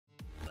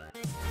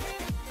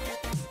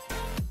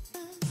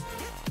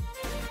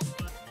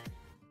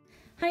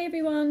Hi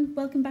everyone,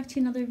 welcome back to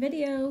another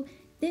video.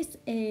 This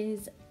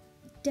is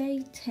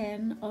day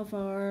 10 of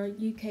our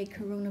UK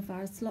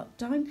coronavirus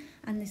lockdown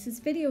and this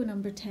is video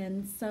number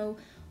 10. So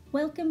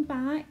welcome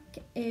back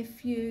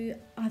if you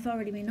have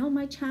already been on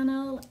my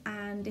channel,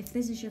 and if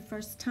this is your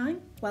first time,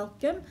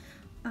 welcome.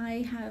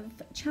 I have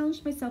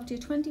challenged myself to a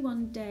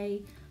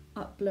 21-day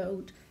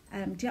upload,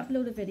 to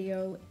upload a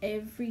video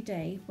every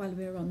day while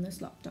we're on this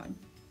lockdown.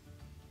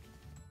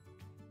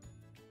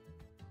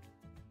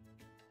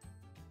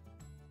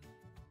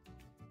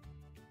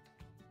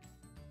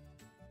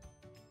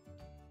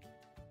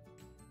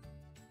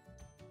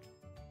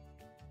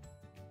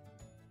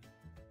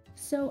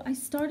 So I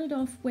started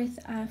off with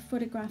a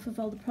photograph of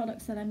all the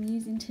products that I'm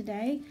using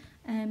today.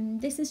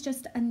 This is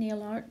just a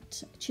nail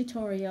art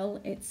tutorial.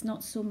 It's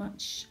not so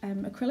much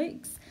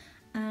acrylics,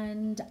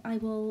 and I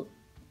will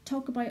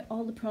talk about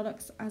all the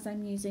products as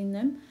I'm using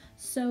them.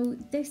 So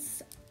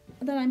this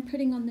that I'm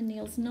putting on the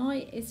nails now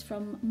is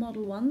from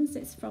Model Ones.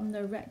 It's from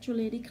the Retro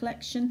Lady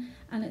collection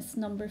and it's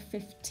number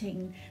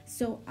 15.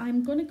 So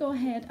I'm going to go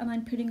ahead and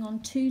I'm putting on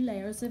 2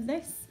 layers of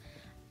this,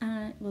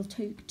 well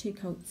two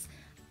coats,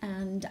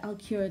 and I'll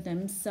cure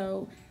them.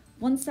 So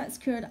once that's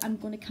cured, I'm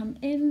going to come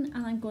in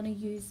and I'm going to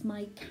use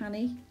my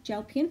Canny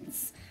gel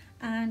paints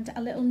and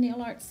a little nail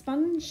art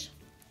sponge,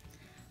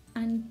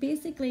 and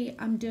basically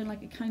I'm doing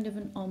like a kind of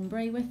an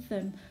ombre with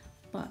them,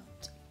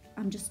 but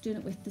I'm just doing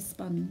it with the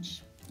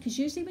sponge, because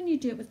usually when you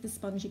do it with the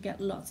sponge you get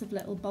lots of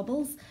little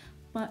bubbles,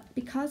 but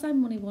because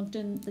I'm only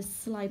wanting the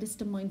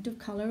slightest amount of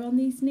colour on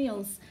these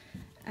nails,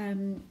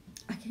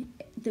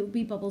 the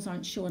wee bubbles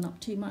aren't showing up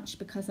too much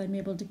because I'm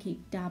able to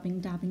keep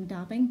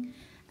dabbing.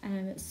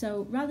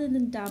 So rather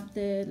than dab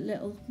the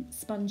little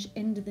sponge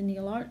into the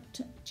nail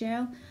art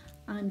gel,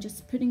 I'm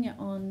just putting it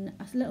on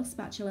a little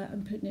spatula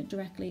and putting it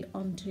directly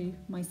onto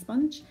my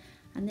sponge,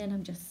 and then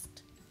I'm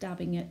just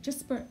dabbing it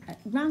just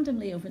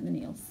randomly over the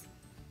nails.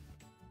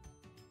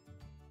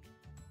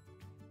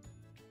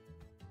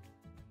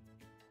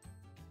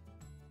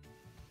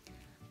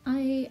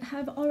 I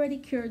have already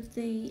cured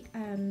the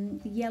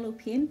yellow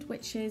paint,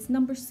 which is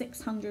number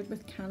 600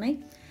 with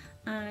Canny,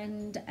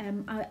 and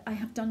I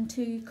have done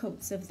 2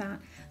 coats of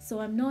that. So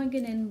I'm now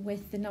going in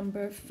with the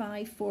number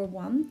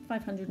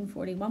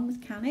 541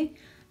 with Canny,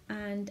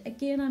 and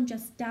again I'm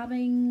just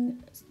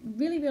dabbing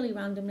really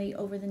randomly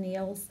over the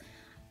nails,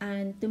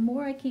 and the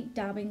more I keep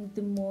dabbing,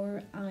 the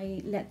more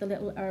I let the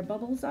little air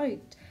bubbles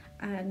out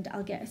and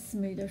I'll get a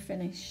smoother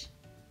finish.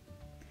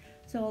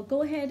 So I'll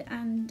go ahead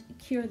and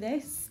cure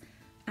this,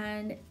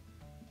 and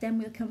then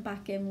we'll come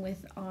back in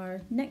with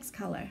our next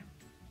colour.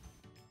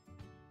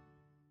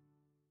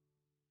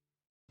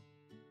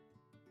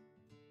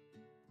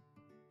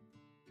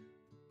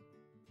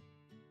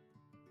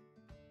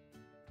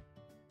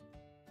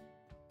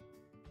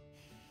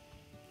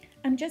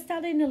 I'm just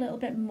adding a little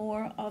bit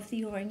more of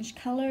the orange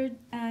colour.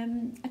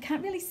 I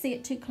can't really see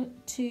it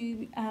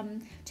too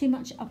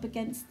much up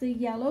against the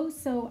yellow,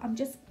 so I'm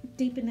just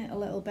deepening it a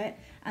little bit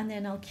and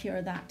then I'll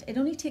cure that. It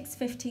only takes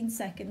 15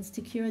 seconds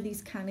to cure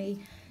these Canny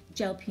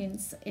gel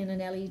paints in an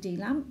LED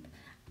lamp,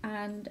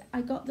 and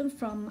I got them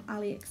from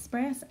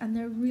AliExpress and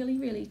they're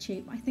really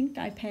cheap. I think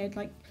I paid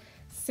like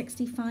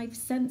 65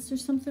 cents or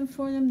something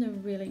for them. They're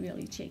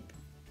really cheap.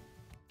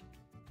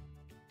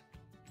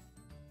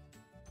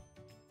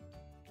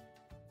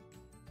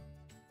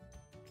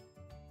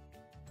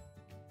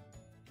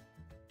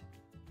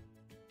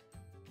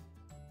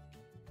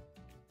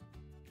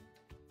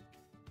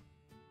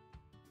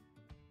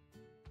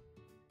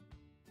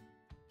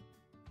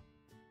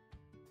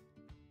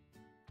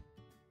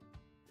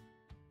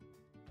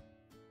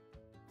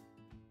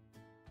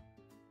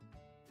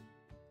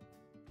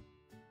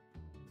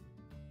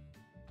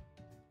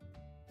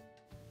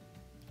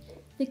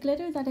 The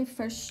glitter that I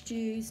first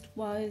used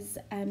was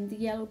the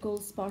Yellow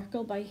Gold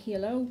Sparkle by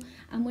Halo,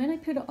 and when I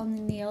put it on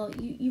the nail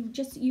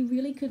you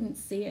really couldn't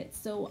see it,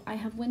 so I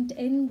have went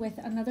in with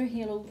another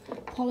Halo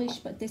polish,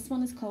 but this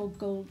one is called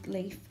Gold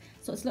Leaf,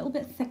 so it's a little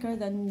bit thicker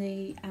than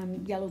the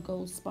Yellow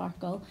Gold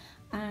Sparkle,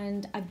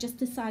 and I've just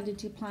decided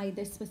to apply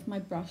this with my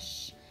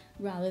brush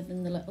rather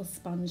than the little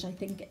sponge. I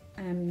think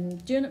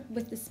doing it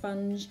with the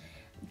sponge,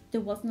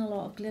 there wasn't a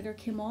lot of glitter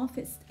came off.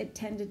 It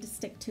tended to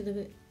stick to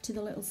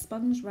the little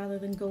sponge rather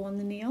than go on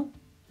the nail.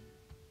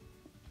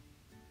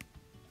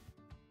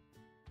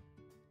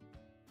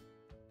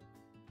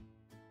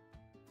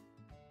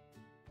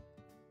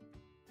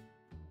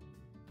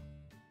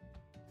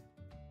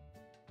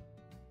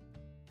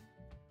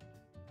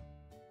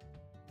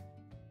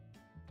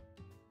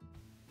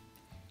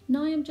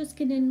 Now I'm just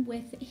getting in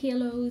with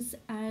Halo's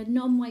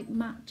non-white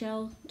matte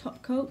gel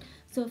top coat.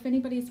 So if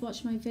anybody's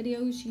watched my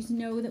videos, you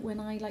know that when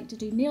I like to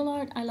do nail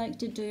art, I like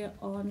to do it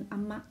on a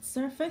matte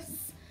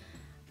surface.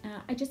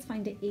 I just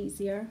find it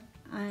easier,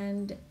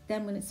 and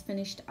then when it's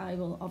finished I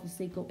will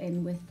obviously go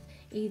in with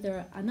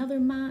either another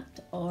matte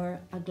or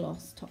a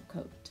gloss top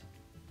coat.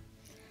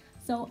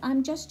 So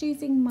I'm just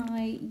using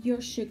my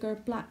Your Sugar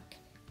black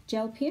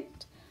gel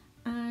paint,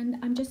 and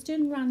I'm just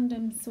doing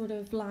random sort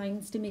of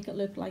lines to make it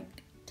look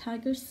like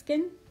tiger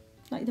skin,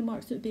 like the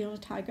marks that would be on a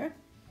tiger.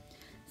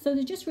 So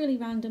they're just really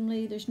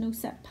randomly, there's no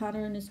set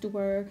pattern as to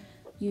where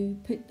you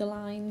put the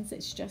lines,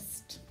 it's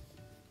just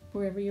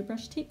wherever your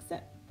brush takes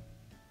it.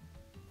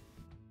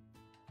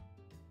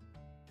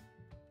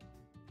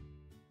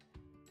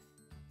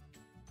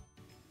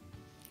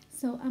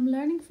 So I'm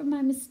learning from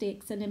my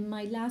mistakes, and in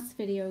my last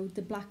video,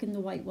 the black and the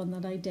white one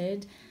that I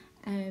did,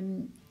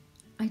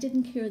 I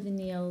didn't cure the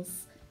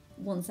nails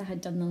once I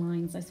had done the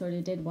lines. I sort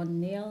of did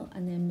one nail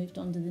and then moved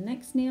on to the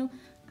next nail,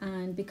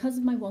 and because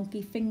of my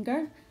wonky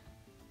finger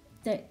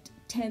that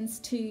tends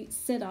to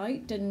sit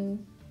out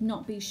and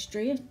not be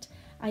straight,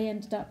 I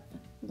ended up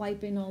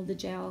wiping all the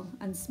gel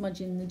and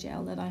smudging the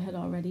gel that I had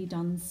already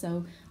done.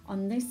 So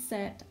on this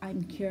set,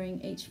 I'm curing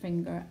each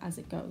finger as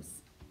it goes.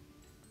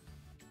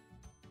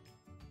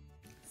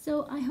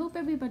 So I hope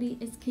everybody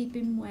is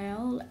keeping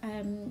well.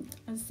 As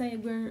I say,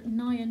 we're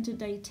now into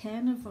day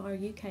 10 of our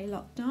UK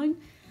lockdown.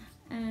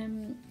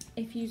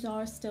 If you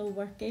are still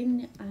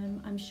working,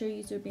 I'm sure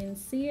you are being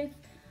safe.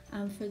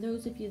 And for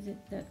those of you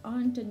that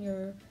aren't and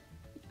you're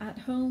at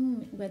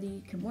home, whether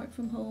you can work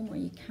from home or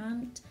you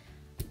can't,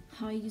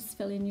 how you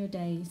fill in your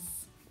days.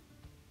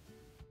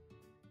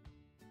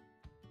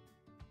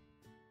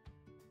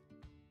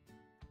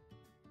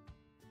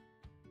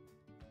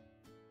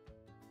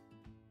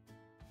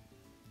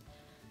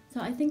 So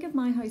I think at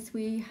my house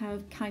we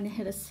have kind of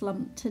hit a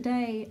slump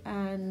today,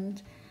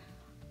 and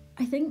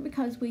I think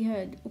because we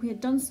had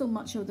done so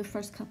much over the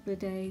first couple of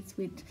days,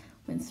 we'd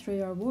went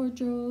through our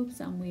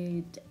wardrobes and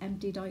we'd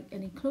emptied out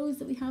any clothes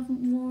that we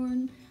haven't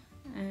worn.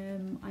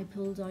 I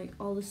pulled out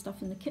all the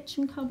stuff in the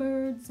kitchen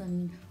cupboards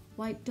and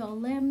wiped all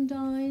them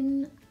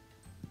down.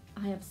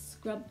 I have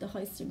scrubbed the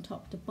house from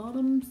top to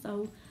bottom,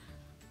 so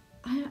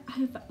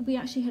we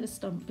actually hit a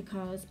stump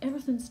because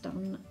everything's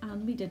done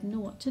and we didn't know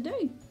what to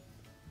do.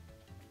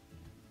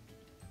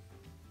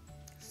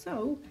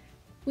 So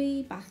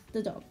we bathed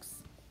the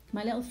dogs,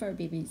 my little fur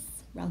babies,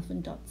 Ralph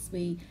and Dots.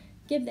 We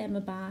give them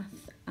a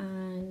bath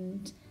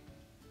and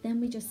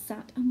then we just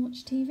sat and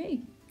watched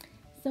TV.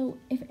 So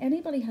if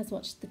anybody has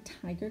watched The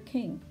Tiger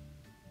King,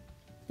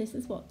 this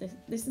is what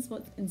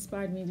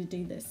inspired me to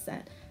do this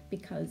set,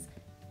 because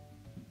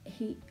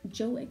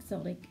Joe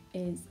Exotic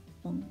is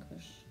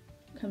bonkers,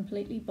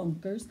 completely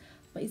bonkers,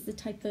 but he's the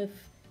type of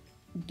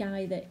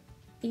guy that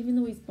even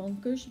though he's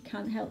bonkers, you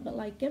can't help but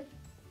like him.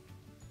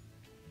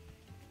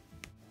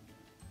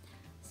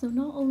 So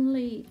not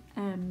only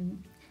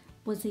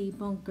was he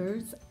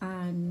bonkers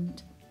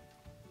and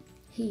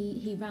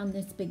he ran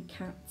this big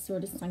cat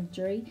sort of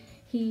sanctuary,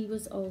 he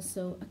was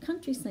also a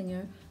country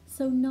singer.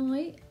 So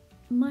now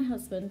my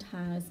husband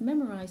has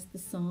memorized the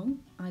song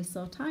I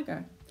Saw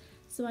Tiger.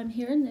 So I'm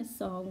hearing this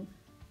song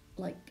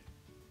like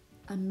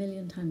a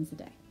million times a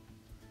day.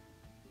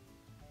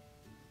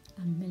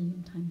 A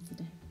million times a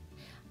day.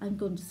 I'm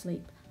going to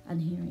sleep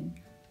and hearing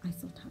I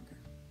Saw Tiger.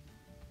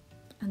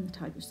 And the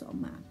tiger saw a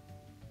man.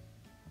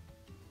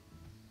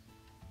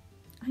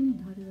 I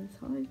need out of this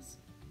house.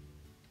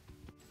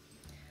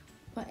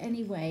 But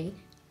anyway,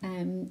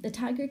 The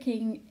Tiger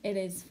King, it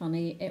is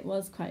funny. It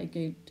was quite a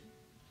good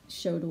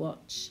show to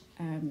watch.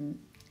 It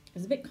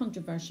was a bit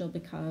controversial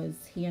because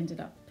he ended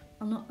up,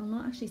 I'll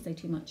not actually say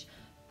too much,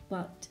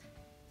 but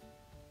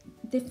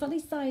the funny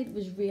side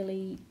was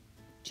really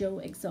Joe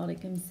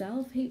Exotic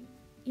himself. He,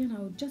 you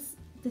know, just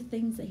the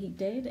things that he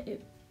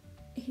did,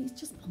 he's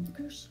just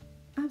bonkers.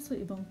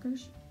 Absolutely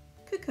bonkers.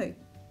 Cuckoo.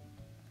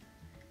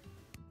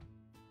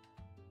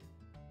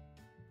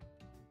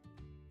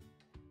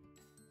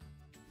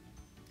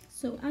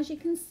 So as you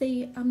can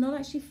see, I'm not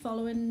actually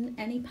following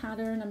any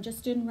pattern, I'm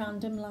just doing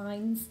random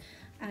lines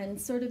and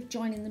sort of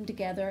joining them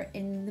together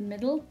in the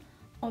middle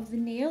of the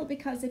nail,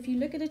 because if you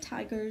look at a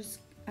tiger's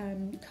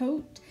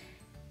coat,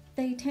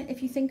 they tend,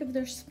 if you think of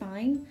their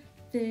spine,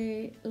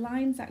 the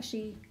lines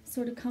actually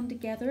sort of come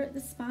together at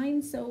the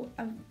spine, so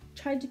I've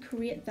tried to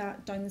create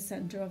that down the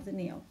center of the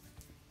nail.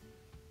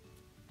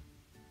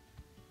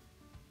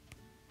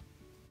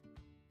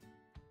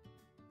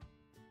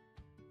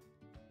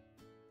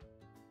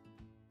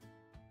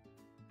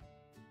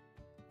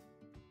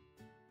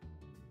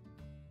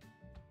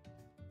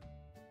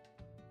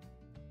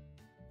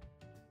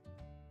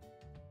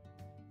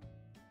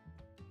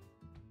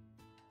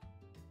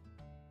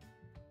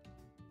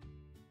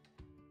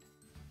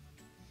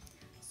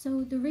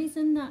 So the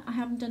reason that I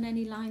haven't done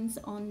any lines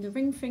on the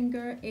ring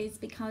finger is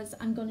because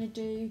I'm going to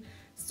do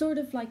sort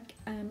of like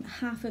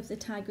half of the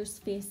tiger's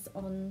face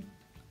on,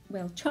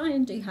 well, try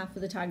and do half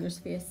of the tiger's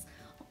face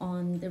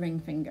on the ring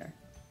finger.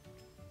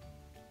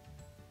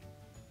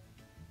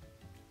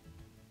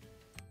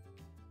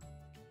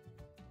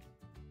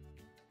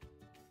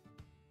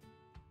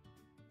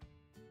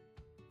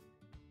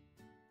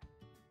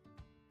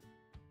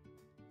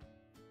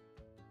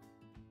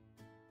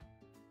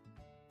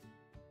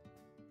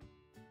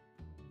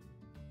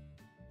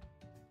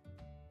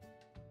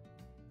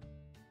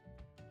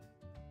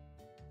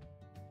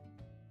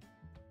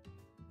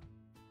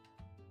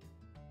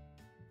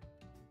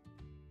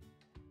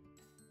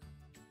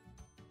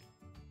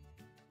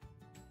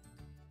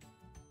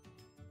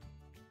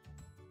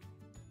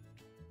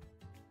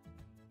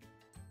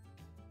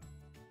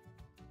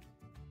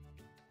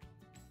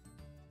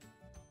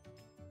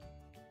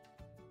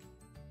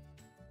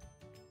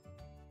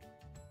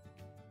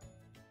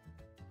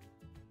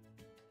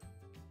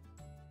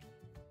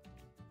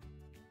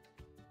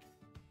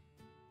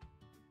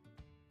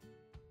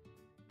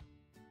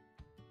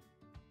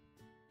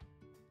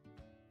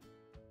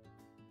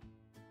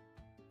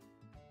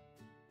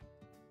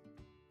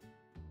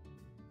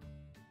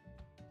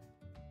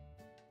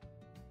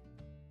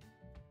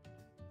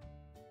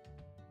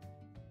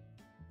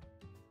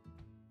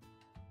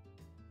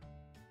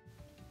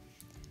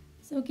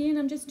 So again,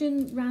 I'm just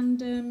doing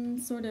random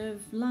sort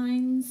of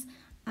lines,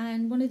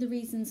 and one of the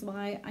reasons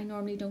why I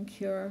normally don't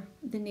cure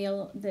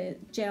the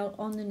gel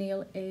on the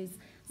nail is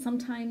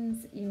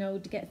sometimes, you know,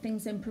 to get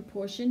things in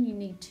proportion, you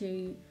need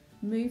to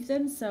move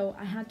them. So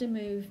I had to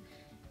move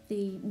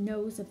the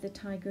nose of the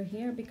tiger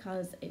here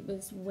because it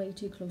was way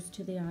too close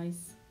to the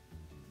eyes.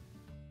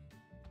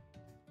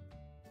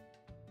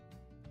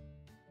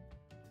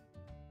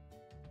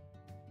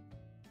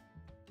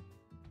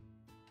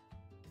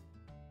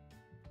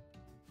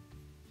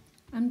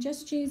 I'm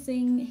just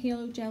using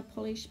Halo Gel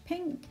Polish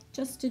Pink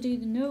just to do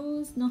the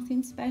nose,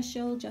 nothing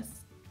special,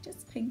 just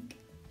pink.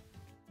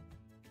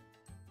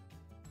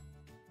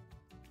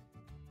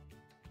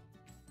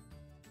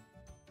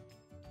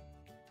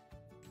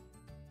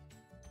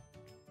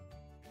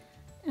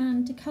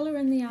 And to colour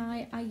in the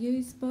eye, I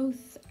use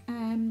both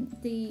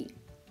the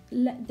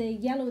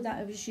yellow that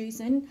I was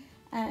using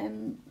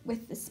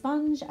with the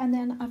sponge, and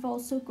then I've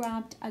also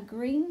grabbed a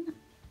green,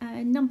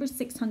 number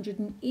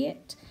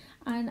 608,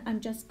 and I'm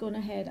just going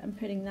ahead and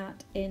putting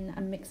that in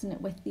and mixing it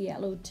with the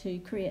yellow to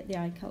create the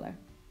eye colour.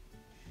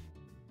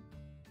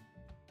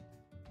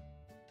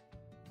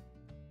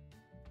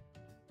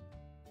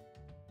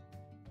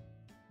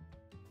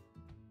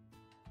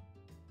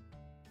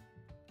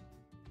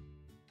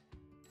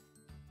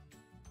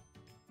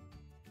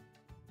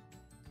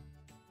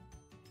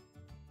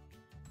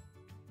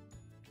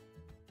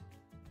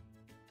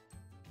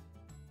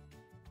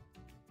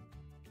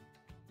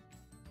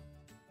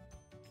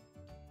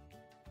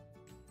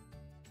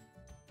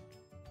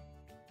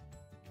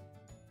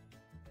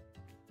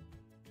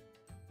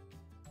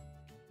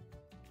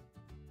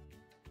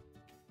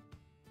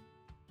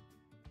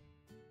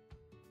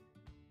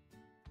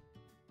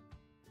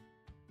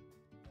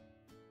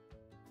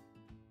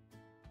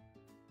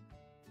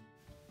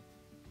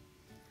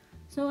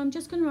 So I'm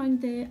just going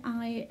around the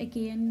eye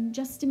again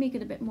just to make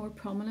it a bit more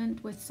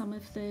prominent with some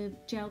of the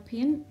gel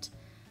paint,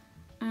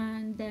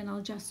 and then I'll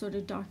just sort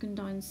of darken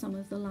down some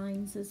of the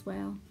lines as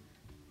well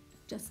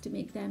just to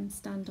make them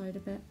stand out a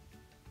bit.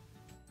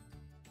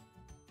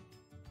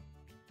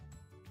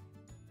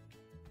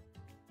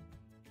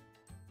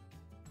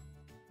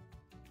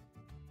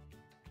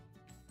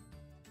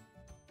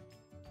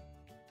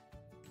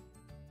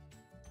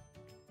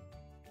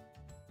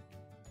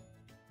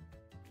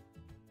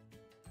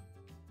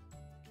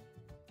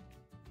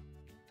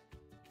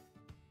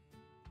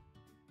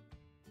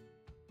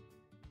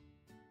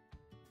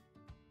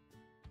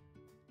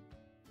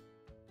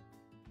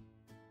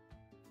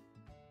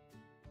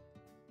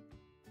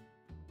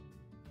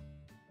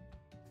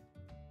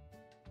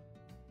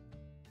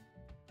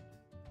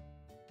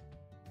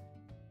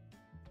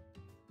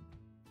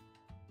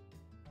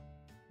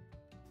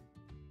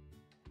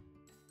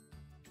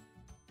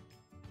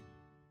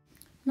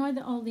 Now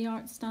that all the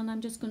art's done,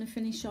 I'm just going to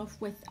finish off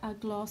with a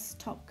gloss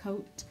top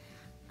coat,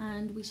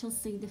 and we shall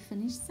see the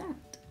finished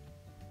set.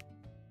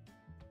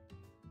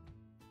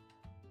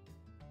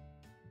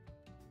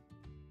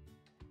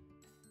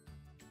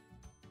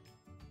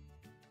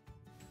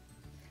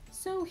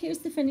 So here's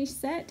the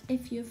finished set.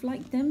 If you've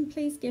liked them,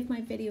 please give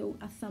my video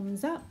a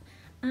thumbs up,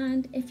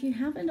 and if you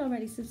haven't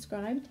already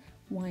subscribed,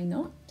 why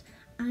not?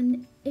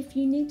 And if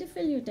you need to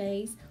fill your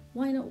days,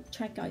 why not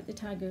check out the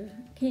Tiger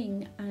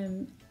King?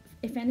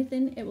 If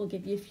anything, it will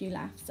give you a few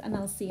laughs, and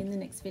I'll see you in the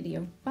next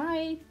video.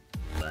 Bye!